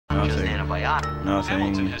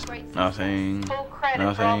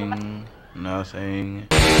Nothing.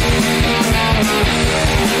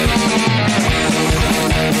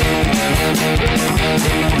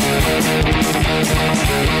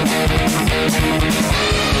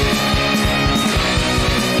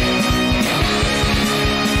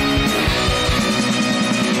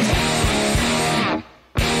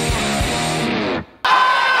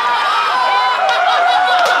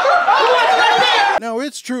 Now,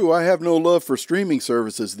 it's true I have no love for streaming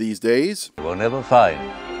services these days. You will never find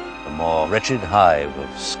a more wretched hive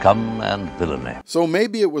of scum and villainy. So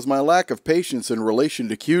maybe it was my lack of patience in relation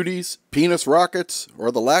to cuties, penis rockets,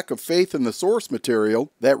 or the lack of faith in the source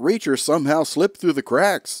material that Reacher somehow slipped through the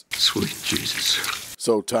cracks. Sweet Jesus.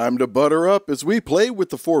 So time to butter up as we play with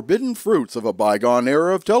the forbidden fruits of a bygone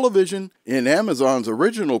era of television in Amazon's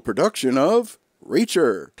original production of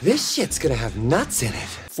Reacher. This shit's gonna have nuts in it.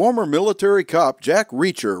 Former military cop Jack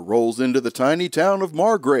Reacher rolls into the tiny town of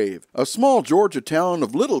Margrave, a small Georgia town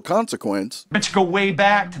of little consequence. Bet you go way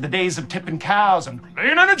back to the days of tipping cows and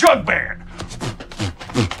playing in a jug band.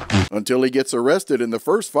 Until he gets arrested in the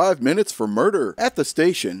first 5 minutes for murder. At the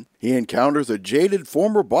station, he encounters a jaded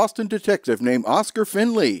former Boston detective named Oscar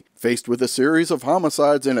Finley, faced with a series of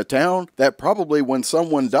homicides in a town that probably when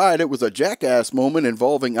someone died it was a jackass moment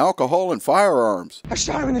involving alcohol and firearms. I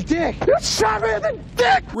shot him in the dick! You shot me in the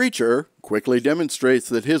dick! Reacher quickly demonstrates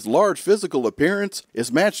that his large physical appearance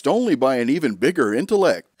is matched only by an even bigger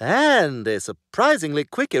intellect. And a surprisingly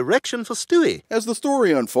quick erection for Stewie. As the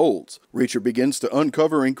story unfolds, Reacher begins to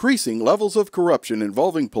uncover increasing levels of corruption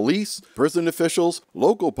involving police, prison officials,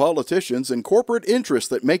 local politicians, and corporate interests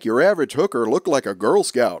that make your average hooker look like a Girl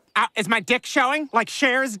Scout. Is my dick showing, like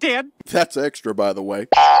Cher's did? That's extra, by the way.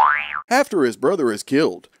 After his brother is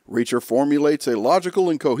killed, Reacher formulates a logical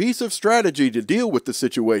and cohesive strategy to deal with the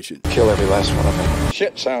situation. Kill every last one of them.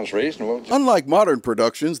 Shit sounds reasonable. Unlike modern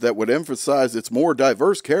productions that would emphasize its more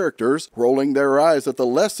diverse characters, rolling their eyes at the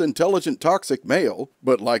less intelligent toxic male,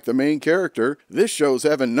 but like the main character, this show's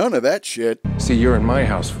having none of that shit. See, you're in my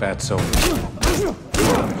house, fatso.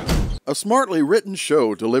 A smartly written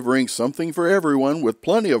show delivering something for everyone with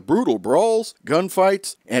plenty of brutal brawls,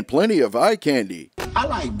 gunfights, and plenty of eye candy. I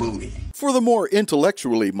like booty. For the more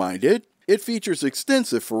intellectually minded, it features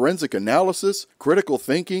extensive forensic analysis, critical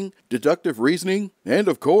thinking, deductive reasoning, and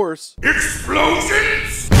of course,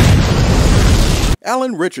 explosions!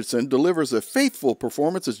 Alan Richardson delivers a faithful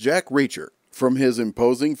performance as Jack Reacher. From his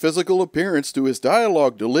imposing physical appearance to his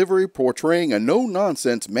dialogue delivery portraying a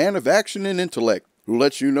no-nonsense man of action and intellect, who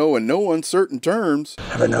lets you know in no uncertain terms.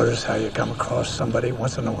 Ever notice how you come across somebody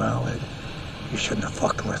once in a while that you shouldn't have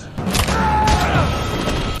fucked with?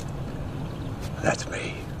 That's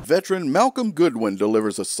me. Veteran Malcolm Goodwin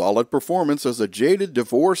delivers a solid performance as a jaded,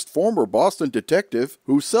 divorced former Boston detective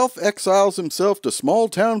who self-exiles himself to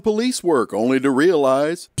small-town police work only to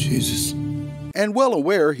realize, Jesus. And well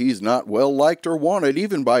aware he's not well liked or wanted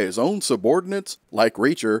even by his own subordinates, like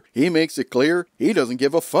Reacher, he makes it clear he doesn't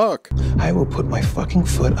give a fuck. I will put my fucking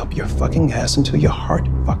foot up your fucking ass until your heart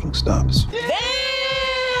fucking stops.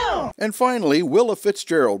 Damn! And finally, Willa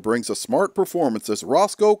Fitzgerald brings a smart performance as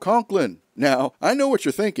Roscoe Conklin. Now, I know what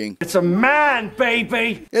you're thinking. It's a man,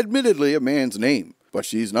 baby! Admittedly a man's name, but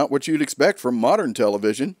she's not what you'd expect from modern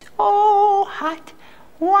television. Oh, hot.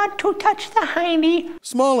 Want to touch the hiney?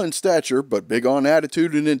 Small in stature, but big on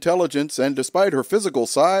attitude and intelligence, and despite her physical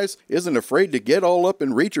size, isn't afraid to get all up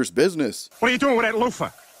in Reacher's business. What are you doing with that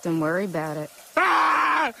loofah? Don't worry about it.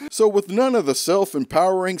 Ah! So with none of the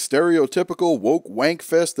self-empowering, stereotypical woke wank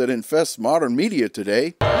fest that infests modern media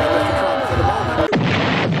today,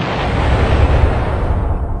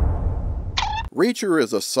 Reacher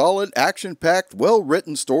is a solid, action-packed,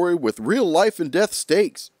 well-written story with real life and death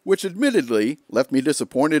stakes, which admittedly left me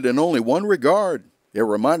disappointed in only one regard. It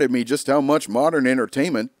reminded me just how much modern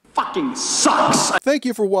entertainment Fucking sucks! Thank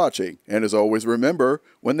you for watching, and as always remember,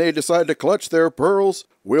 when they decide to clutch their pearls,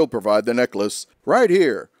 we'll provide the necklace right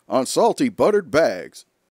here on Salty Buttered Bags.